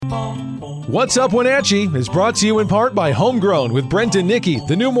What's Up Wenatchee is brought to you in part by Homegrown with Brent and Nikki,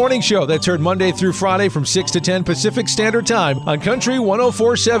 the new morning show that's heard Monday through Friday from 6 to 10 Pacific Standard Time on Country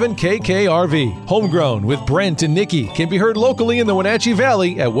 104.7 KKRV. Homegrown with Brent and Nikki can be heard locally in the Wenatchee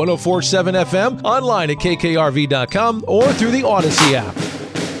Valley at 104.7 FM, online at kkrv.com, or through the Odyssey app.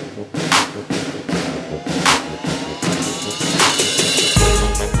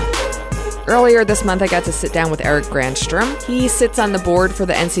 Earlier this month, I got to sit down with Eric Grandstrom. He sits on the board for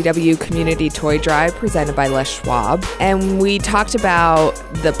the NCW Community Toy Drive presented by Les Schwab. And we talked about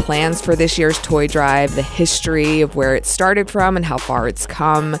the plans for this year's toy drive, the history of where it started from and how far it's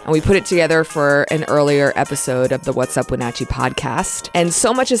come. And we put it together for an earlier episode of the What's Up Wenatchee podcast. And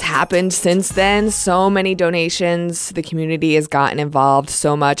so much has happened since then. So many donations. The community has gotten involved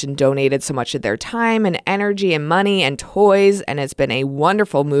so much and donated so much of their time and energy and money and toys. And it's been a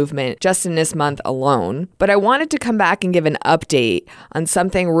wonderful movement just in this month alone. But I wanted to come back and give an update on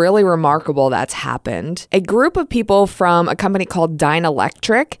something really remarkable that's happened. A group of people from a company called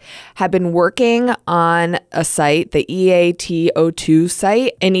Dynalectric have been working on a site, the EAT02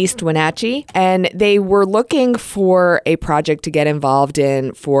 site in East Wenatchee, and they were looking for a project to get involved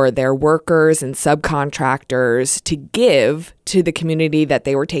in for their workers and subcontractors to give to the community that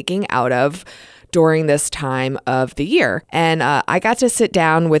they were taking out of during this time of the year. And I got to sit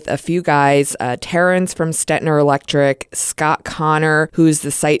down with a few guys, Terrence from Stettner Electric, Scott Connor, who's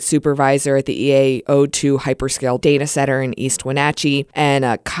the site supervisor at the EA02 Hyperscale Data Center in East Wenatchee,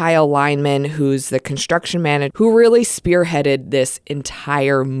 and Kyle Lineman, who's the construction manager, who really spearheaded this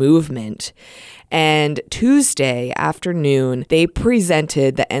entire movement. And Tuesday afternoon, they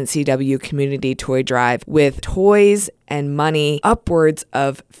presented the NCW Community Toy Drive with toys and money upwards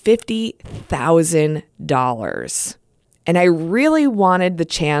of $50,000. And I really wanted the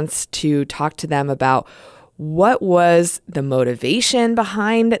chance to talk to them about what was the motivation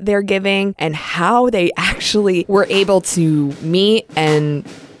behind their giving and how they actually were able to meet and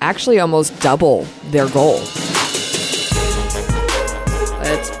actually almost double their goal.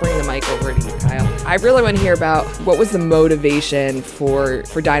 Let's bring the mic over to you, Kyle. I really want to hear about what was the motivation for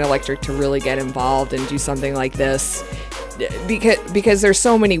Dynalectric to really get involved and do something like this, because there's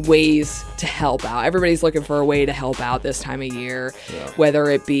so many ways to help out. Everybody's looking for a way to help out this time of year, whether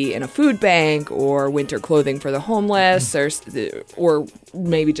it be in a food bank or winter clothing for the homeless, or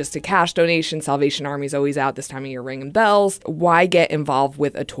maybe just a cash donation. Salvation Army's always out this time of year ringing bells. Why get involved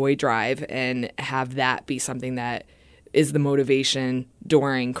with a toy drive and have that be something that is the motivation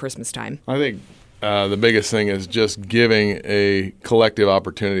during Christmas time? I think the biggest thing is just giving a collective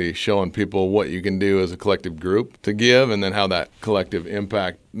opportunity, showing people what you can do as a collective group to give, and then how that collective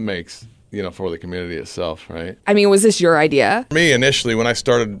impact makes, for the community itself, right? I mean, was this your idea? For me, initially, when I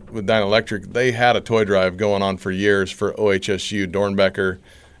started with Dynalectric, they had a toy drive going on for years for OHSU Dornbecker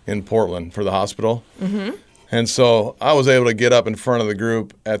in Portland for the hospital. Mm-hmm. And so I was able to get up in front of the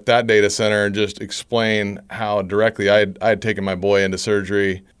group at that data center and just explain how directly I had taken my boy into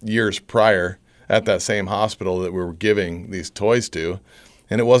surgery years prior at that same hospital that we were giving these toys to.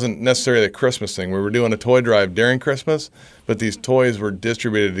 And it wasn't necessarily a Christmas thing. We were doing a toy drive during Christmas, but these toys were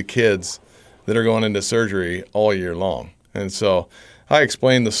distributed to kids that are going into surgery all year long. And so I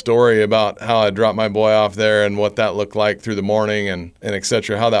explained the story about how I dropped my boy off there and what that looked like through the morning and et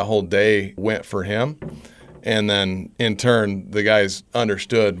cetera, how that whole day went for him. And then, in turn, the guys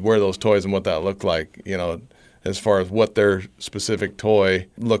understood where those toys and what that looked like, as far as what their specific toy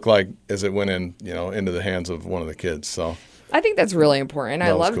looked like as it went in, into the hands of one of the kids. So I think that's really important.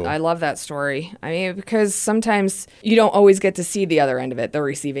 Cool. I love that story. I mean, because sometimes you don't always get to see the other end of it, the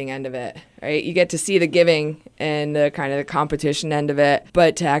receiving end of it, right? You get to see the giving and the kind of the competition end of it,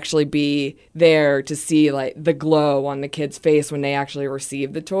 but to actually be there to see like the glow on the kid's face when they actually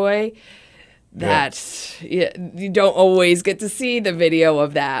receive the toy. You don't always get to see the video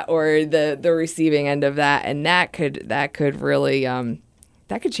of that or the receiving end of that, and that could really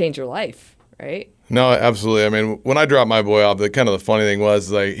that could change your life, right? No, absolutely. I mean, when I dropped my boy off, the funny thing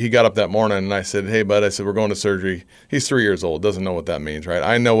was, like, he got up that morning and I said, "Hey, bud," I said, "we're going to surgery." He's 3 years old, doesn't know what that means, right?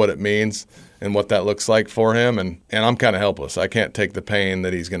 I know what it means and what that looks like for him, and I'm kind of helpless. I can't take the pain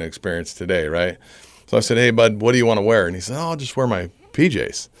that he's going to experience today, right? So I said, "Hey, bud, what do you want to wear?" And he said, "Oh, I'll just wear my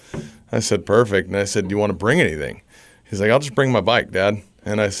PJs." I said, "Perfect." And I said, "Do you want to bring anything?" He's like, "I'll just bring my bike, Dad."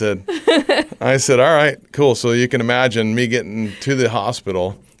 And I said, "All right, cool." So you can imagine me getting to the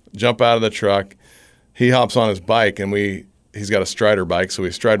hospital, jump out of the truck. He hops on his bike, and he's got a Strider bike. So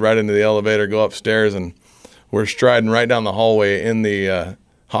we stride right into the elevator, go upstairs, and we're striding right down the hallway in the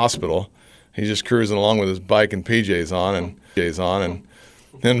hospital. He's just cruising along with his bike and PJs on, and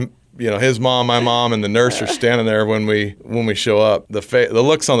then his mom, my mom, and the nurse are standing there when we show up. The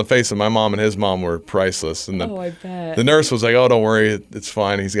looks on the face of my mom and his mom were priceless. And I bet. The nurse was like, "Oh, don't worry, it's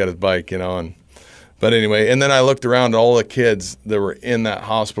fine. He's got his bike, But anyway, and then I looked around at all the kids that were in that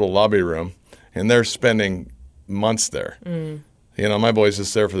hospital lobby room, and they're spending months there. My boy's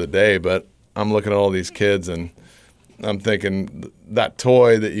just there for the day, but I'm looking at all these kids, and I'm thinking that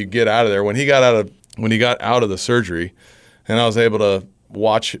toy that you get out of there when he got out of the surgery, and I was able to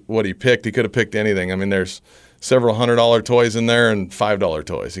watch what he picked. He could have picked anything. I mean, there's several $100 toys in there and $5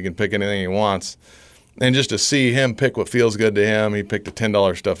 toys. He can pick anything he wants. And just to see him pick what feels good to him, he picked a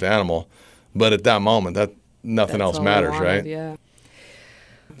 $10 stuffed animal. But at that moment, nothing else matters, right? Yeah.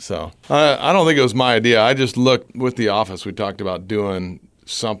 So I don't think it was my idea. I just looked with the office. We talked about doing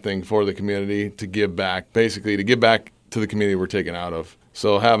something for the community to give back, basically to give back to the community we're taken out of.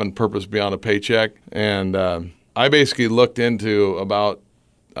 So having purpose beyond a paycheck. And I basically looked into about,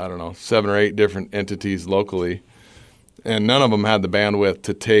 7 or 8 different entities locally, and none of them had the bandwidth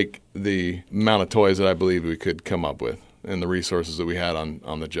to take the amount of toys that I believe we could come up with and the resources that we had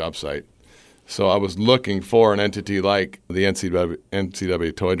on the job site. So I was looking for an entity like the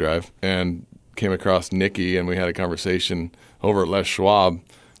NCW Toy Drive and came across Nikki, and we had a conversation over at Les Schwab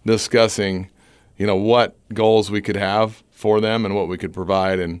discussing, what goals we could have for them and what we could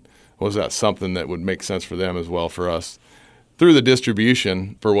provide, and was that something that would make sense for them as well for us through the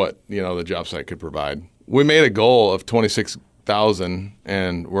distribution for what, the job site could provide. We made a goal of 26,000,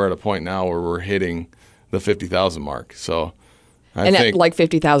 and we're at a point now where we're hitting the 50,000 mark. So I think at like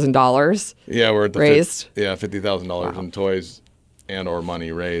 $50,000. Yeah, we're at the raised. $50,000 in toys and or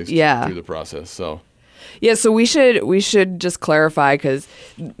money raised through the process. So yeah, so we should just clarify, because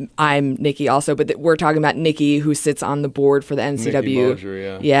I'm Nikki also, but we're talking about Nikki, who sits on the board for the NCW. Nikki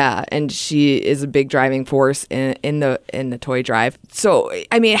Mosier, yeah, and she is a big driving force in the toy drive. So,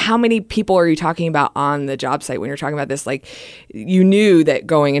 I mean, how many people are you talking about on the job site when you're talking about this? Like, you knew that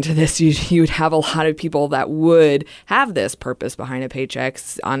going into this, you'd have a lot of people that would have this purpose behind a paycheck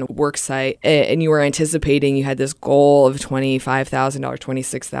on a work site, and you were anticipating, you had this goal of $25,000,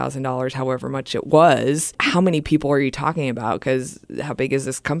 $26,000, however much it was. How many people are you talking about? Because how big is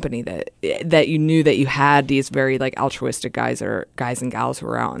this company that you knew that you had these very like altruistic guys and gals who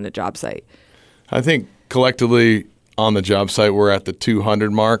were out on the job site? I think collectively on the job site we're at the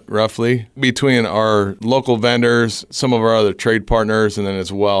 200 mark roughly, between our local vendors, some of our other trade partners, and then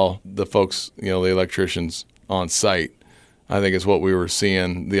as well the folks, the electricians on site. I think is what we were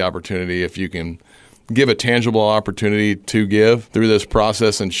seeing, the opportunity. If you can give a tangible opportunity to give through this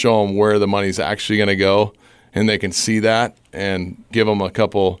process and show them where the money's actually going to go, and they can see that, and give them a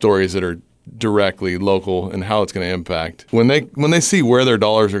couple stories that are directly local and how it's going to impact. When they see where their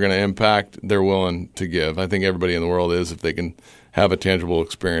dollars are going to impact, they're willing to give. I think everybody in the world is, if they can have a tangible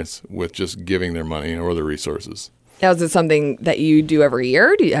experience with just giving their money or their resources. Now, is it something that you do every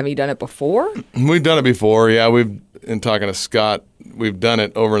year? Have you done it before? We've done it before, yeah. In talking to Scott, we've done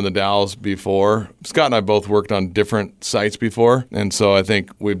it over in the Dalles before. Scott and I both worked on different sites before, and so I think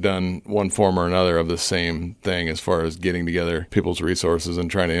we've done one form or another of the same thing as far as getting together people's resources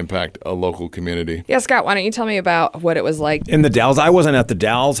and trying to impact a local community. Yeah, Scott, why don't you tell me about what it was like? In the Dalles, I wasn't at the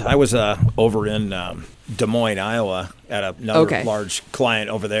Dalles. I was over in Des Moines, Iowa, at another large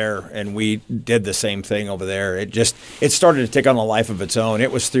client over there, and we did the same thing over there. It started to take on a life of its own.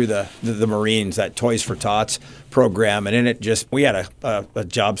 It was through the Marines, that Toys for Tots program, and in it we had a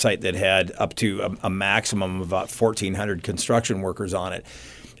job site that had up to a maximum of about 1,400 construction workers on it.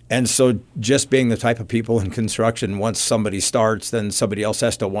 And so just being the type of people in construction, once somebody starts, then somebody else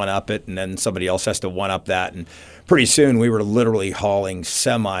has to one-up it, and then somebody else has to one-up that. And pretty soon we were literally hauling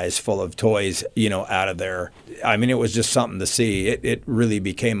semis full of toys, out of there. I mean, it was just something to see. It really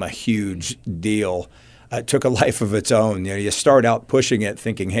became a huge deal. It took a life of its own. You start out pushing it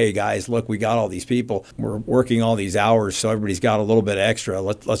thinking, hey, guys, look, we got all these people. We're working all these hours, so everybody's got a little bit extra.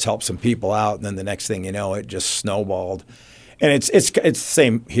 Let's help some people out. And then the next thing you know, it just snowballed. And it's the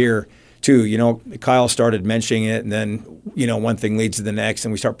same here too. Kyle started mentioning it, and then one thing leads to the next,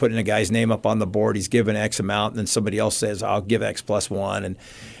 and we start putting a guy's name up on the board. He's given X amount, and then somebody else says, "I'll give X plus one," and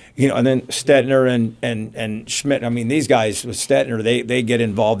then Stetner and Schmidt. I mean, these guys with Stetner, they get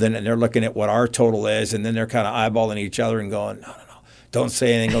involved in it, and they're looking at what our total is, and then they're kind of eyeballing each other and going, no. Don't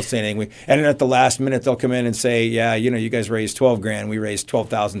say anything. And then at the last minute, they'll come in and say, yeah, you guys raised $12,000. We raised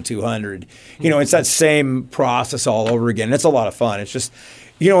 $12,200. It's that same process all over again. It's a lot of fun. It's just,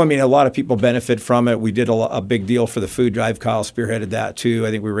 a lot of people benefit from it. We did a big deal for the food drive. Kyle spearheaded that too. I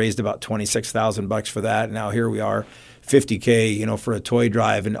think we raised about $26,000 for that. And now here we are, $50K, for a toy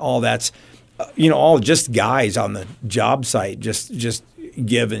drive, and all that's, all just guys on the job site, just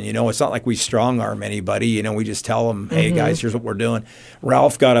given. It's not like we strong-arm anybody. We just tell them, hey, guys, here's what we're doing.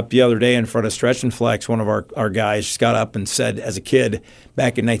 Ralph got up the other day in front of Stretch and Flex. One of our guys just got up and said, as a kid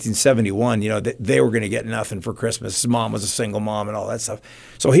back in 1971, that they were going to get nothing for Christmas. His mom was a single mom and all that stuff.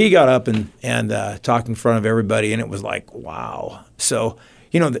 So he got up and talked in front of everybody, and it was like, wow. So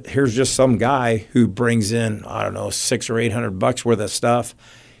here's just some guy who brings in, I don't know, $600 or $800 worth of stuff,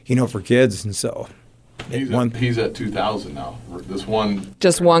 for kids. And so he's at 2,000 now. Just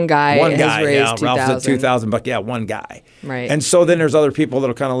one guy has raised 2,000. Ralph's at $2,000. Yeah, one guy. Right. And so then there's other people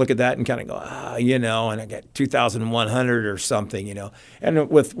that'll kind of look at that and kind of go, and I got 2,100 or something, And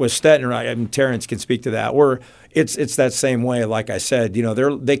with Stettner, Terrence can speak to that. It's that same way. Like I said,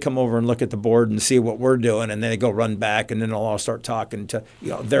 they come over and look at the board and see what we're doing, and then they go run back, and then they'll all start talking to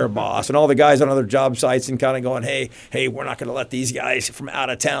their boss and all the guys on other job sites and kind of going, hey, we're not going to let these guys from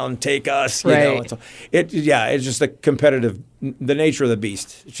out of town take us. Right. And so it's just the the nature of the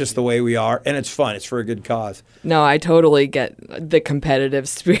beast. It's just the way we are, and it's fun. It's for a good cause. No, I totally get the competitive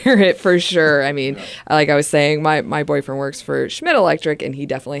spirit for sure. I mean, like I was saying, my boyfriend works for Schmidt Electric, and he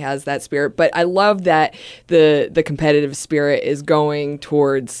definitely has that spirit. But I love that the competitive spirit is going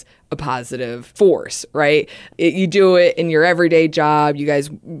towards a positive force, right? You do it in your everyday job. You guys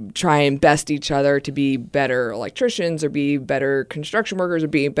try and best each other to be better electricians or be better construction workers or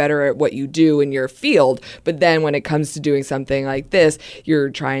be better at what you do in your field. But then when it comes to doing something like this, you're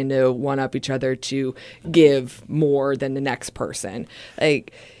trying to one-up each other to give more than the next person.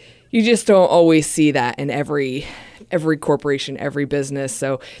 Like, you just don't always see that in every corporation, every business.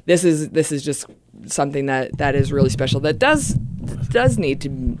 So this is just something that is really special that does need to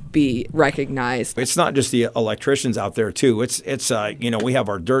be recognized. It's not just the electricians out there too. It's we have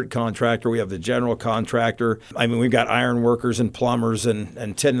our dirt contractor, we have the general contractor. I mean, we've got iron workers and plumbers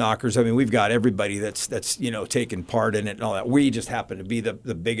and tin knockers. I mean, we've got everybody that's taken part in it and all that. We just happen to be the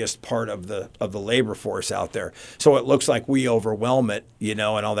biggest part of the labor force out there. So it looks like we overwhelm it, and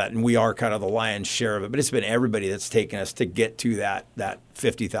all that, and we are kind of the lion's share of it. But it's been everybody that's taken us to get to that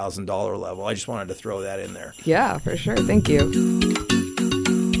 $50,000 level. I just wanted to throw that in there. Yeah, for sure. Thank you.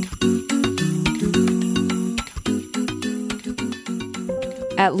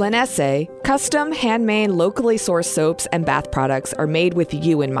 At Linesse, custom, handmade, locally sourced soaps and bath products are made with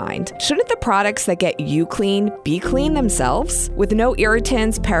you in mind. Shouldn't the products that get you clean be clean themselves? With no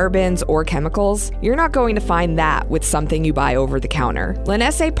irritants, parabens, or chemicals, you're not going to find that with something you buy over the counter.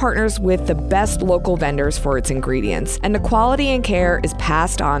 Linesse partners with the best local vendors for its ingredients, and the quality and care is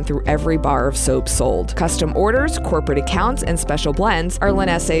passed on through every bar of soap sold. Custom orders, corporate accounts, and special blends are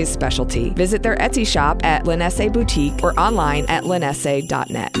Linesse's specialty. Visit their Etsy shop at Linesse Boutique or online at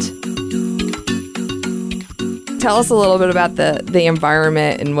linesse.net. Tell us a little bit about the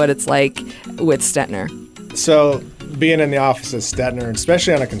environment and what it's like with Stettner. So being in the office at Stettner,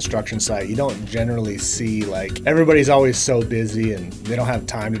 especially on a construction site, you don't generally see, everybody's always so busy and they don't have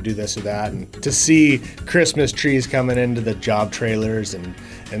time to do this or that. And to see Christmas trees coming into the job trailers and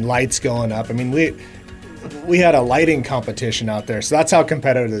lights going up. I mean, we had a lighting competition out there, so that's how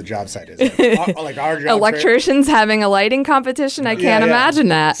competitive the job site is. Our job electricians having a lighting competition, I can't imagine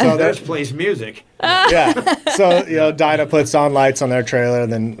that. So there's plays music. Yeah. So Dyna puts on lights on their trailer,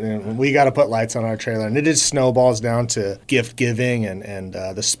 then we got to put lights on our trailer, and it just snowballs down to gift giving and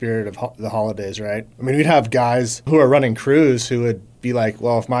the spirit of the holidays, right? I mean, we'd have guys who are running crews who would be like,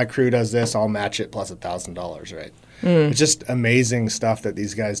 well, if my crew does this, I'll match it plus $1,000, right? It's just amazing stuff that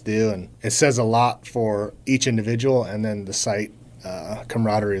these guys do, and it says a lot for each individual and then the site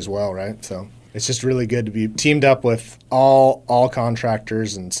camaraderie as well, right? So it's just really good to be teamed up with all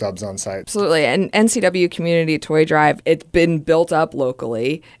contractors and subs on site. Absolutely. And NCW Community Toy Drive, it's been built up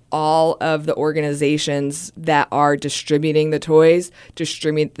locally. All of the organizations that are distributing the toys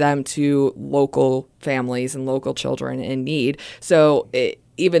distribute them to local families and local children in need. So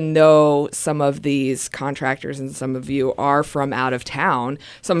even though some of these contractors and some of you are from out of town,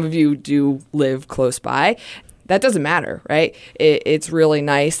 some of you do live close by, that doesn't matter, right? It's really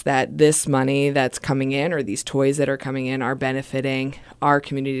nice that this money that's coming in or these toys that are coming in are benefiting our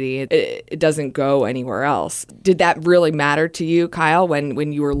community. It doesn't go anywhere else. Did that really matter to you, Kyle,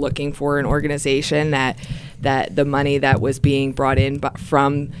 when you were looking for an organization that the money that was being brought in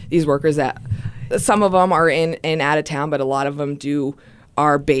from these workers, that some of them are in out of town, but a lot of them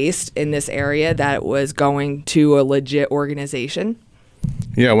are based in this area, that it was going to a legit organization?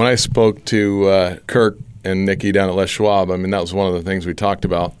 Yeah, when I spoke to Kirk and Nikki down at Les Schwab, I mean, that was one of the things we talked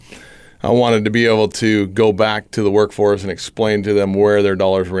about. I wanted to be able to go back to the workforce and explain to them where their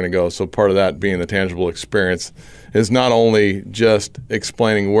dollars were going to go. So part of that being the tangible experience is not only just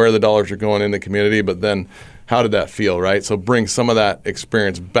explaining where the dollars are going in the community, but then how did that feel, right? So bring some of that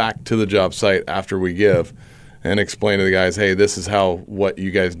experience back to the job site after we give and explain to the guys, hey, this is how what you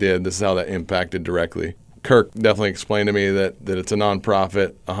guys did, this is how that impacted directly. Kirk definitely explained to me that it's a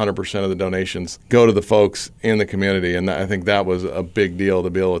nonprofit. 100% of the donations go to the folks in the community, and I think that was a big deal to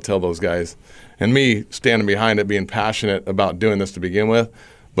be able to tell those guys. And me standing behind it, being passionate about doing this to begin with,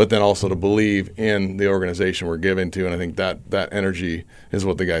 but then also to believe in the organization we're giving to, and I think that energy is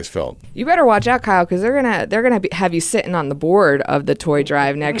what the guys felt. You better watch out, Kyle, because they're gonna have you sitting on the board of the toy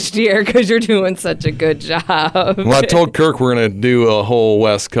drive next year because you're doing such a good job. Well, I told Kirk we're gonna do a whole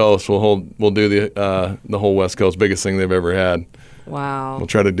West Coast. We'll do the whole West Coast, biggest thing they've ever had. Wow. We'll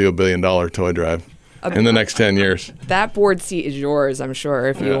try to do $1 billion toy drive in the next 10 years. That board seat is yours, I'm sure,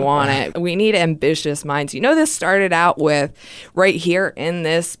 if you want it. We need ambitious minds. You know, this started out with right here in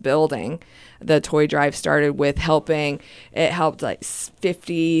this building. The toy drive started with it helped like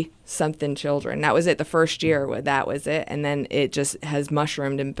 50-something children. That was it the first year. That was it. And then it just has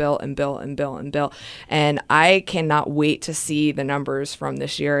mushroomed and built and built and built and built. And I cannot wait to see the numbers from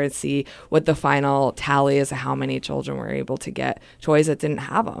this year and see what the final tally is of how many children were able to get toys that didn't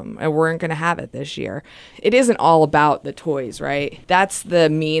have them and weren't going to have it this year. It isn't all about the toys, right? That's the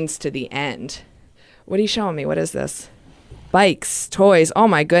means to the end. What are you showing me? What is this? Bikes, toys. Oh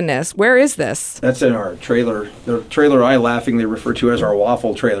my goodness. Where is this? That's in our trailer. The trailer I laughingly refer to as our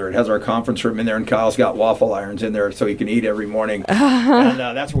waffle trailer. It has our conference room in there, and Kyle's got waffle irons in there so he can eat every morning. And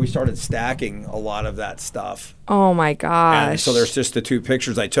that's where we started stacking a lot of that stuff. Oh my gosh. And so there's just the 2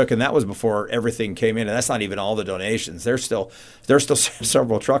 pictures I took, and that was before everything came in. And that's not even all the donations. There's still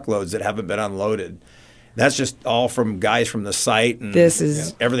several truckloads that haven't been unloaded. That's just all from guys from the site and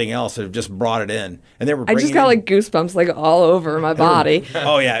everything else that have just brought it in. And they were I just got like goosebumps like all over my body.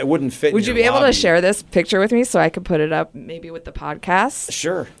 Oh yeah, it wouldn't fit. Would you be able to share this picture with me so I could put it up maybe with the podcast?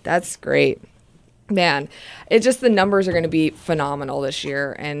 Sure. That's great. Man, it's just the numbers are going to be phenomenal this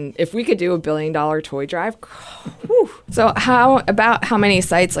year. And if we could do $1 billion toy drive, whew. So how many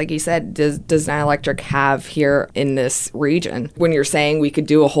sites, like you said, does Dynalectric have here in this region? When you're saying we could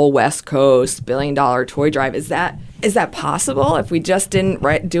do a whole West Coast $1 billion toy drive, is that possible? If we just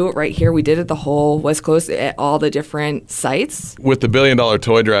didn't do it right here, we did it the whole West Coast at all the different sites? With the $1 billion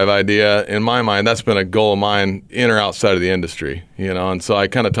toy drive idea, in my mind, that's been a goal of mine in or outside of the industry, and so I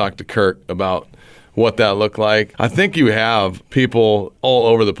kind of talked to Kirk about what that looked like. I think you have people all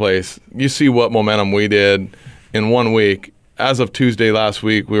over the place. You see what momentum we did in 1 week. As of Tuesday last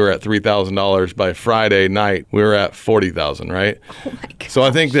week, we were at $3,000. By Friday night, we were at $40,000, right? Oh my God. So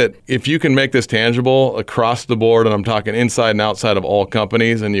I think that if you can make this tangible across the board, and I'm talking inside and outside of all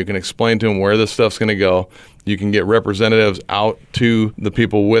companies, and you can explain to them where this stuff's going to go, you can get representatives out to the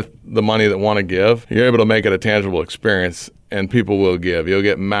people with the money that want to give, you're able to make it a tangible experience. And people will give. You'll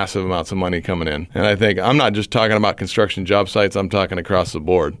get massive amounts of money coming in. And I think I'm not just talking about construction job sites, I'm talking across the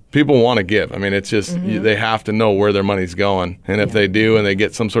board. People want to give. I mean, it's just they have to know where their money's going. And if they do and they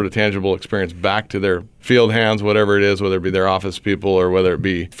get some sort of tangible experience back to their field hands, whatever it is, whether it be their office people or whether it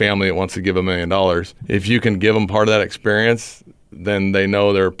be family that wants to give $1 million, if you can give them part of that experience, then they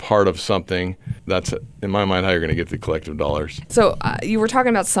know they're part of something. That's, in my mind, how you're going to get the collective dollars. So you were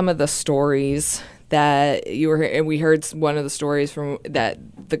talking about some of the stories that you were, and we heard one of the stories from that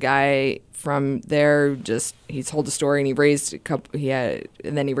the guy from there he told the story and he raised a couple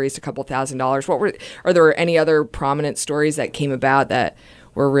 $1,000. Are there any other prominent stories that came about that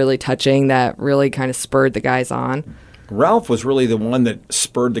were really touching, that really kind of spurred the guys on? Ralph was really the one that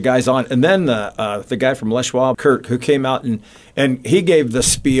spurred the guys on. And then the guy from Les Schwab, Kurt, who came out and he gave the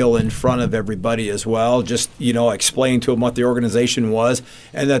spiel in front of everybody as well, just, explained to them what the organization was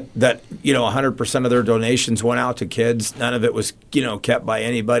and that 100% of their donations went out to kids. None of it was, kept by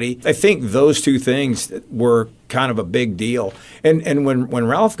anybody. I think those two things were kind of a big deal. And when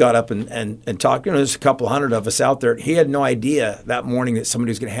Ralph got up and talked, there's a couple hundred of us out there, he had no idea that morning that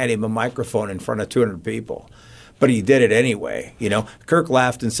somebody was going to hand him a microphone in front of 200 people. But he did it anyway, Kirk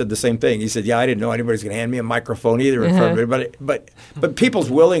laughed and said the same thing. He said, I didn't know anybody's going to hand me a microphone either in front of everybody. But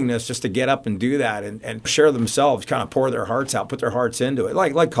people's willingness just to get up and do that and share themselves, kind of pour their hearts out, put their hearts into it,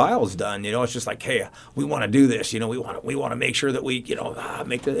 like Kyle's done. It's just like, hey, we want to do this. We want to make sure that we,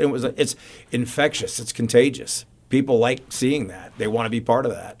 make the. It's infectious. It's contagious. People like seeing that. They want to be part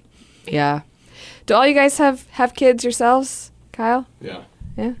of that. Yeah. Do all you guys have kids yourselves, Kyle? Yeah.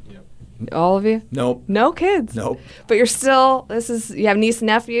 Yeah. All of you? Nope. No kids? Nope. But you're still, you have niece and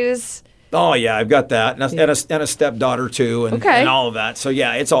nephews? Oh, yeah, I've got that. And a stepdaughter, too, and all of that. So,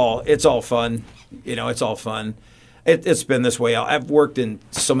 yeah, it's all fun. It's all fun. It's been this way. I've worked in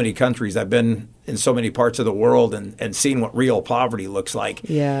so many countries. I've been in so many parts of the world and seen what real poverty looks like.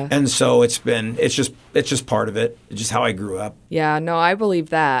 Yeah. And so it's just part of it. It's just how I grew up. Yeah, no, I believe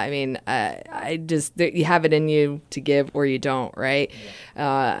that. I mean, you have it in you to give or you don't, right?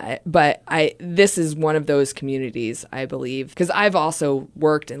 Yeah. But this is one of those communities, I believe, because I've also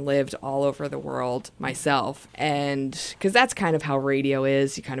worked and lived all over the world myself, and because that's kind of how radio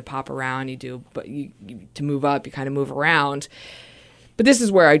is. You kind of pop around, but to move up, you kind of move around. But this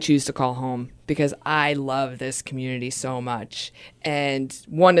is where I choose to call home because I love this community so much. And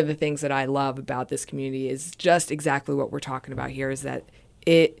one of the things that I love about this community is just exactly what we're talking about here, is that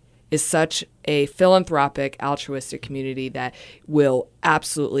it is such a philanthropic, altruistic community that will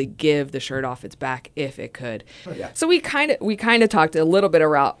absolutely give the shirt off its back if it could. Oh, yeah. So we kind of talked a little bit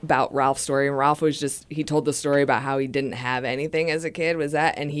about Ralph's story, and Ralph he told the story about how he didn't have anything as a kid.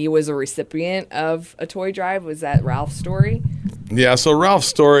 And he was a recipient of a toy drive? Was that Ralph's story? Yeah, so Ralph's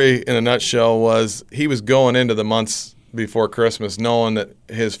story in a nutshell was he was going into the months before Christmas knowing that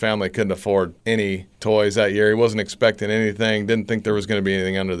his family couldn't afford any toys that year. He wasn't expecting anything, didn't think there was going to be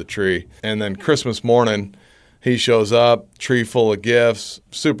anything under the tree. And then Christmas morning, he shows up, tree full of gifts,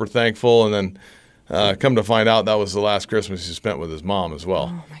 super thankful, and then come to find out that was the last Christmas he spent with his mom as well.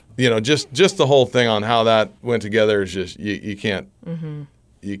 Oh my. Just the whole thing on how that went together is just you can't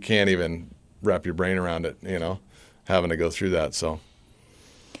even wrap your brain around it, having to go through that. So,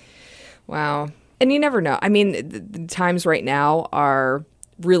 wow. And you never know. I mean, the times right now are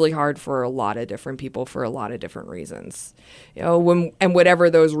really hard for a lot of different people for a lot of different reasons. And whatever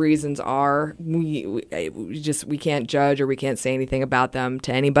those reasons are, we can't judge or we can't say anything about them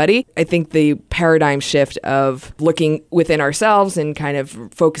to anybody. I think the paradigm shift of looking within ourselves and kind of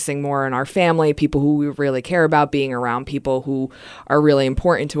focusing more on our family, people who we really care about, being around people who are really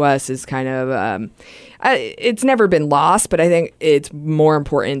important to us is kind of it's never been lost, but I think it's more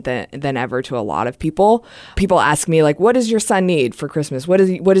important than ever to a lot of people. People ask me, like, what does your son need for Christmas? What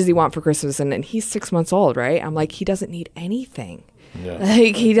does he want for Christmas? And he's 6 months old, right? I'm like, he doesn't need anything. Yeah.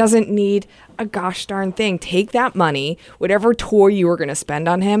 Like, he doesn't need a gosh darn thing. Take that money, whatever toy you were going to spend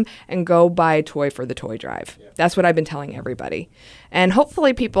on him, and go buy a toy for the toy drive. Yeah. That's what I've been telling everybody. And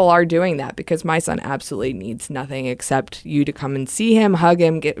hopefully people are doing that, because my son absolutely needs nothing except you to come and see him, hug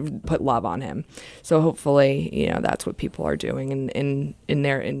him, put love on him. So hopefully, that's what people are doing in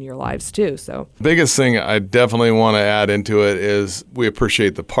your lives too. So biggest thing I definitely want to add into it is we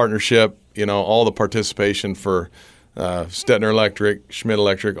appreciate the partnership, all the participation for Stettner Electric, Schmidt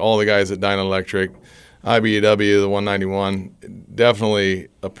Electric, all the guys at Dyna Electric, IBEW, the 191. Definitely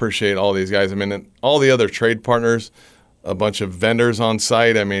appreciate all these guys. I mean, and all the other trade partners, a bunch of vendors on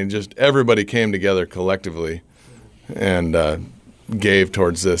site. I mean, just everybody came together collectively and gave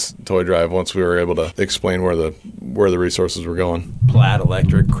towards this toy drive once we were able to explain where the resources were going. Plaid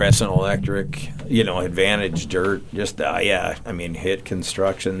Electric, Crescent Electric, Advantage Dirt, just Hit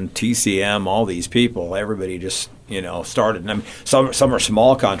Construction, TCM, all these people, everybody just started. And some are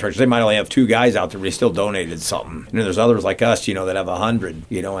small contractors. They might only have 2 guys out there, but they still donated something. And there's others like us, that have 100,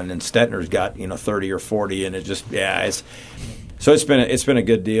 and then Stettner's got 30 or 40, and it just So it's been a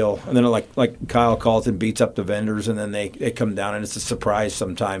good deal. And then like Kyle calls and beats up the vendors, and then they come down, and it's a surprise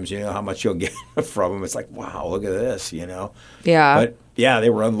sometimes, how much you'll get from them. It's like, wow, look at this, Yeah. But yeah, they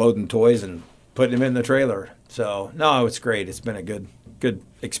were unloading toys and putting them in the trailer. So no, it's great. It's been a good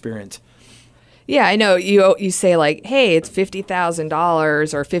experience. Yeah, I know you say like, hey, it's $50,000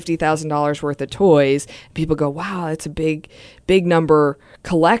 or $50,000 worth of toys. People go, wow, that's a big number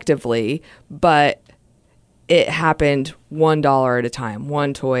collectively, but it happened $1 at a time,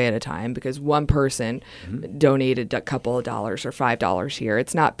 one toy at a time, because one person donated a couple of dollars or $5 here.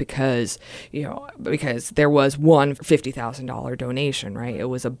 It's not because there was one $50,000 donation, right? It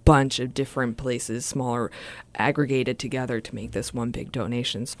was a bunch of different places, smaller, aggregated together to make this one big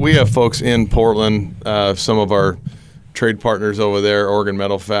donation. We have folks in Portland, some of our trade partners over there, Oregon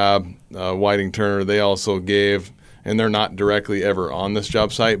Metal Fab, Whiting Turner, they also gave. And they're not directly ever on this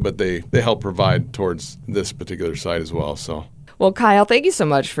job site, but they help provide towards this particular site as well. So, well, Kyle, thank you so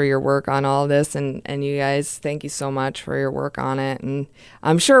much for your work on all of this, and you guys, thank you so much for your work on it. And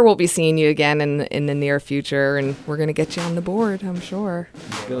I'm sure we'll be seeing you again in the near future, and we're going to get you on the board, I'm sure.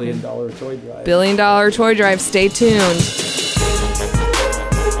 $1 billion toy drive. $1 billion toy drive. Stay tuned.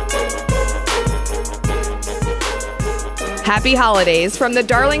 Happy holidays from the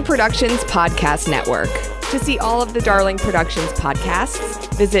Darling Productions Podcast Network. To see all of the Darling Productions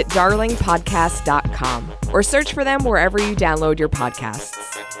podcasts, visit darlingpodcast.com or search for them wherever you download your podcasts.